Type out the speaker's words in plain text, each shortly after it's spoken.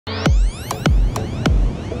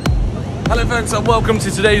Hello folks and welcome to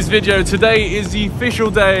today's video. Today is the official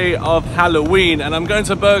day of Halloween and I'm going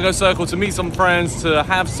to Burger Circle to meet some friends, to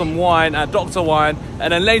have some wine at Dr. Wine,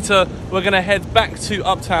 and then later we're going to head back to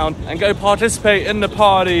Uptown and go participate in the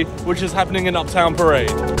party which is happening in Uptown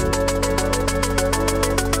Parade.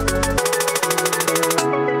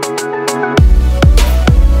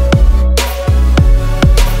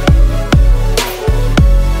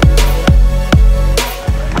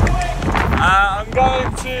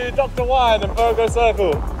 Dr. Wine and Burger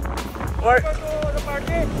Circle. Where? The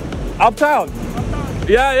party? Uptown?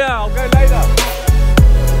 Yeah, I'll go later.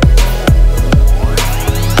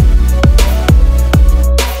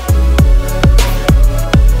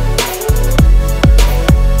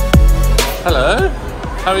 Hello,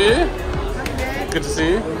 how are you? I'm good. Good to see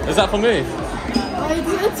you. Is that for me?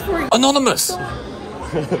 It's for you. Anonymous!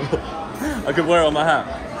 I could wear it on my hat.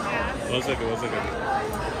 Yeah. One second.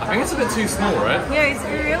 I think it's a bit too small, right? Yeah, it's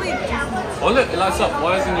really too small. Oh look, it lights up.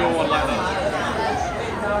 Why isn't your one like that?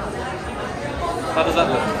 How does that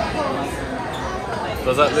look?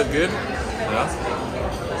 Does that look good?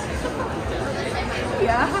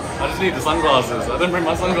 Yeah? I just need the sunglasses. I didn't bring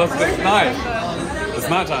my sunglasses. It's night. It's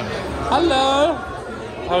night time. Hello!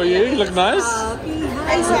 How are you? You look nice.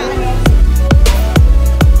 Hi.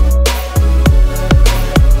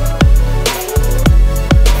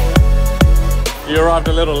 You arrived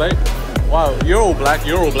a little late. Wow, you're all black,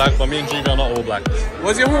 but me and Juve are not all black.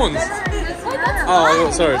 Where's your horns?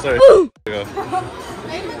 Oh, sorry.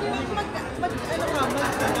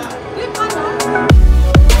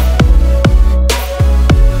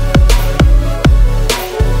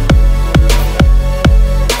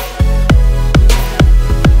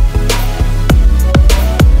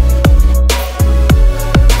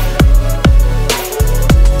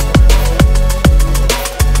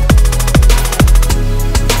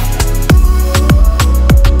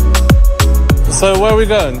 So where are we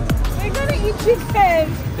going? We're gonna eat chicken.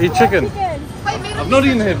 Eat chicken? I've not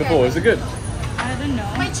eaten here before. Is it good? I don't know.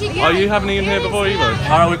 Oh, you haven't eaten here before either?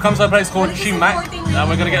 Alright, we've come to a place called Chimak. And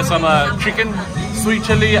we're gonna get some chicken, sweet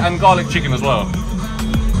chili and garlic chicken as well.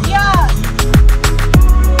 Yeah.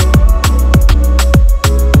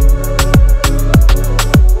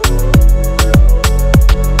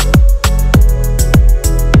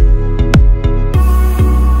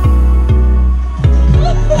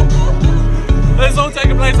 It's all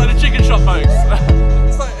taking place at the chicken shop, folks.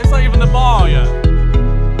 It's not even the bar yet.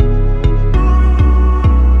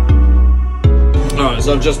 Alright,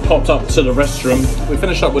 so I've just popped up to the restroom. We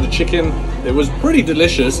finished up with the chicken. It was pretty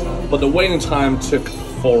delicious, but the waiting time took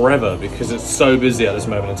forever because it's so busy at this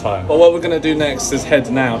moment in time. But what we're going to do next is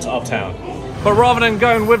head now to Uptown. But rather than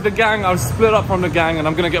going with the gang, I've split up from the gang and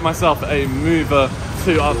I'm going to get myself a mover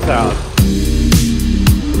to Uptown.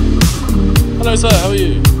 Hello sir, how are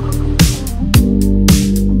you?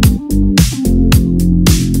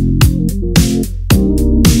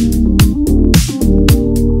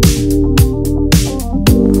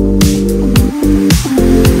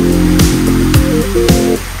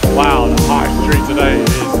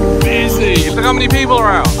 Look how many people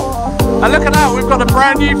are out. And look at that, we've got a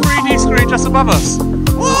brand new 3D screen just above us.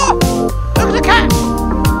 Whoa! Look at the cat!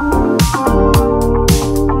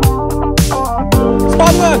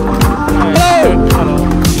 Spider-Man! Hello!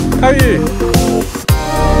 How are you?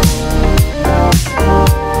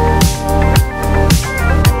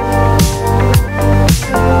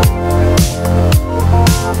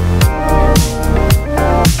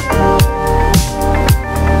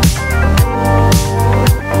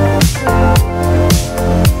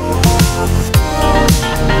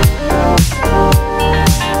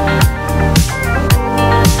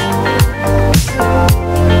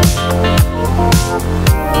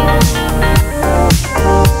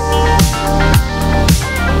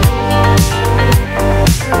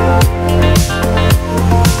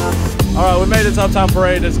 Uptown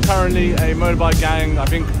Parade. There's currently a motorbike gang, I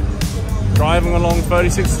think, driving along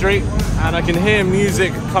 36th Street, and I can hear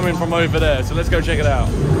music coming from over there, so let's go check it out.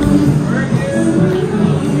 How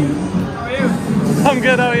are you? I'm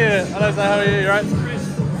good, how are you? Hello sir, how are you? You right?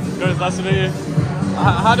 Good, nice to meet you.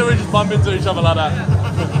 How do we just bump into each other like that?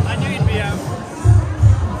 I knew you'd be out.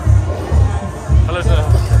 Hello sir.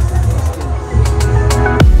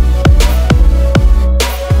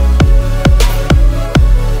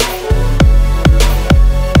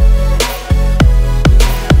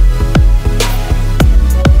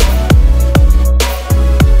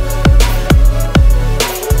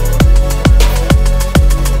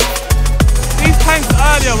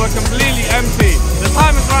 Were completely empty. The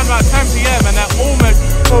time is around about 10 PM and they're almost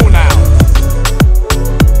full now.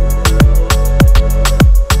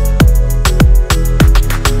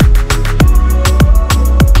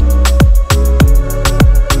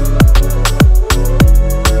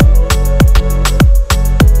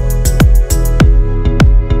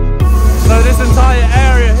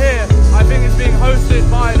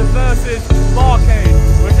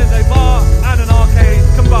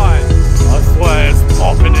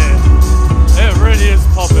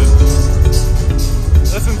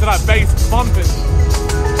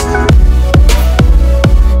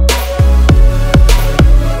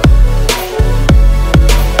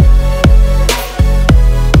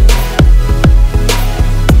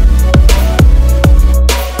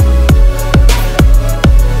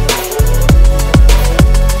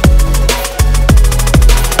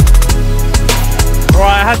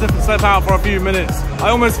 had to step out for a few minutes. I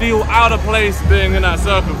almost feel out of place being in that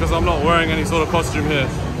circle because I'm not wearing any sort of costume here.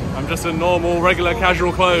 I'm just in normal, regular,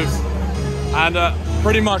 casual clothes. And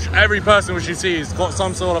pretty much every person which you see has got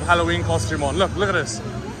some sort of Halloween costume on. Look at this.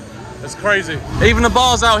 It's crazy. Even the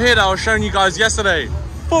bars out here that I was showing you guys yesterday,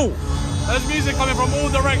 full. There's music coming from all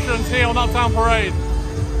directions here on Uptown Parade.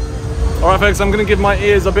 All right, folks, I'm gonna give my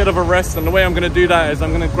ears a bit of a rest, and the way I'm gonna do that is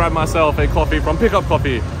I'm gonna grab myself a coffee from Pickup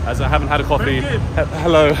Coffee, as I haven't had a coffee.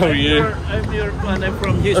 Hello, how are you? I'm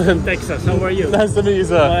from Houston, Texas. How are you? Nice to meet you,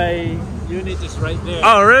 sir. My unit is right there.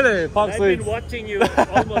 Oh, really? Park I've Suites. been watching you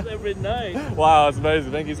almost every night. Wow, that's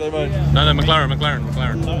amazing. Thank you so much. Yeah. No,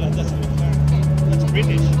 McLaren. Oh, that's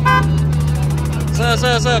British.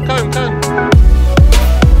 Sir, cone.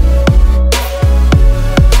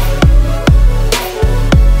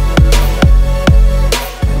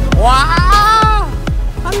 Wow!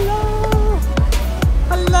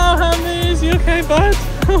 Hello, homies. You okay, bud?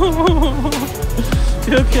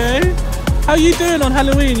 You okay? How you doing on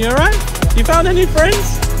Halloween? You alright? You found any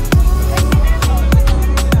friends?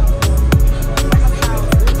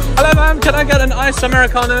 Hello, ma'am. Can I get an iced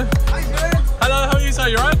Americano? Hello, how are you, sir?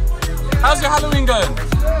 You alright? How's your Halloween going?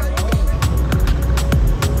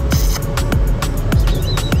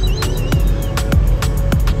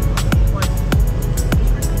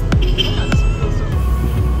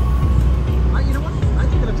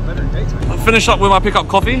 Finish up with my Pickup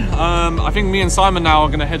Coffee. I think me and Simon now are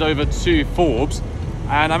going to head over to Forbes,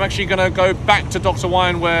 and I'm actually going to go back to Dr.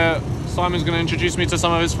 Wine where Simon's going to introduce me to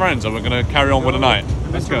some of his friends, and we're going to carry on with the night.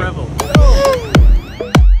 Let's go. Rebel.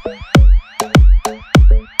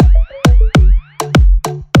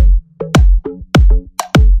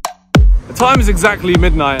 The time is exactly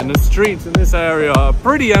midnight and the streets in this area are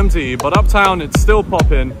pretty empty, but uptown it's still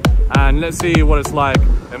popping, and let's see what it's like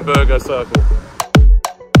in Burger Circle.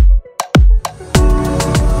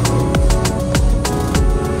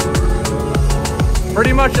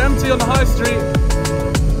 Pretty much empty on the high street,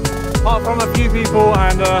 apart from a few people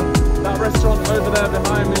and that restaurant over there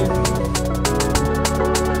behind me.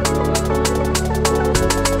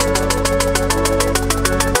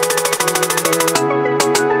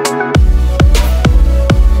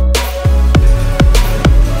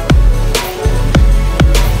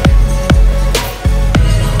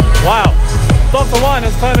 Wow, Dr. Wine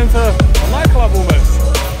has turned into a nightclub almost.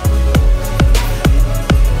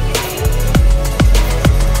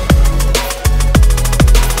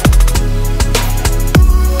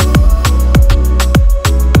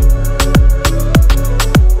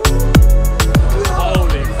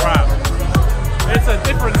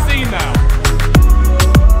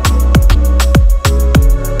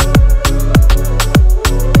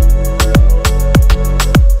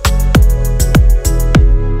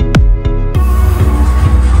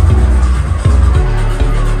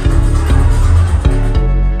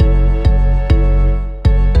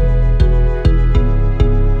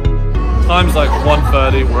 Time's like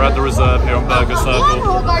 1:30, we're at the Reserve here on Burger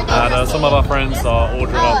Circle, and some of our friends are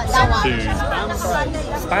ordering up some food.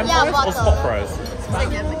 Spam fries or spot fries?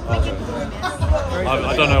 Okay.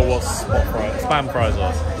 I don't know what spam fries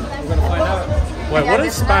are. We're gonna find out. Wait, what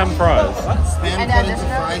is spam fries? Spam put into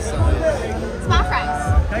fries. Small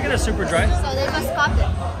fries. Can I get a super dry? So they just got it.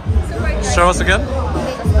 Super good. Show us again? They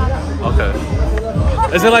just got it.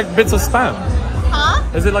 Okay. Is it like bits of spam?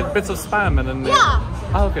 Huh? Is it like bits of spam and then they... Yeah.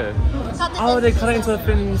 Oh, okay. Oh, they cut it into a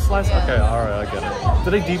thin slice? Okay, alright, I get it.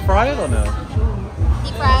 Do they deep fry it or no?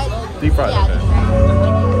 Deep fried? Deep fried, Yeah, okay. deep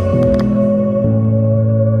fried.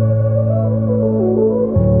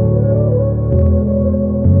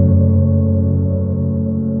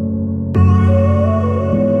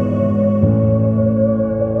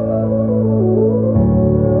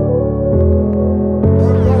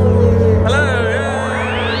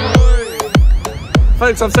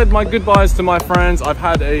 Folks, I've said my goodbyes to my friends. I've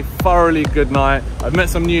had a thoroughly good night. I've met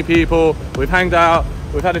some new people. We've hanged out.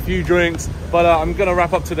 We've had a few drinks. But I'm going to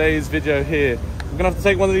wrap up today's video here. I'm going to have to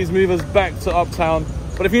take one of these movers back to Uptown.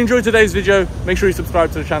 But if you enjoyed today's video, make sure you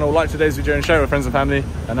subscribe to the channel, like today's video, and share it with friends and family.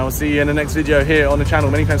 And I will see you in the next video here on the channel.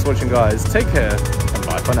 Many thanks for watching, guys. Take care, and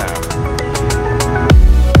bye for now.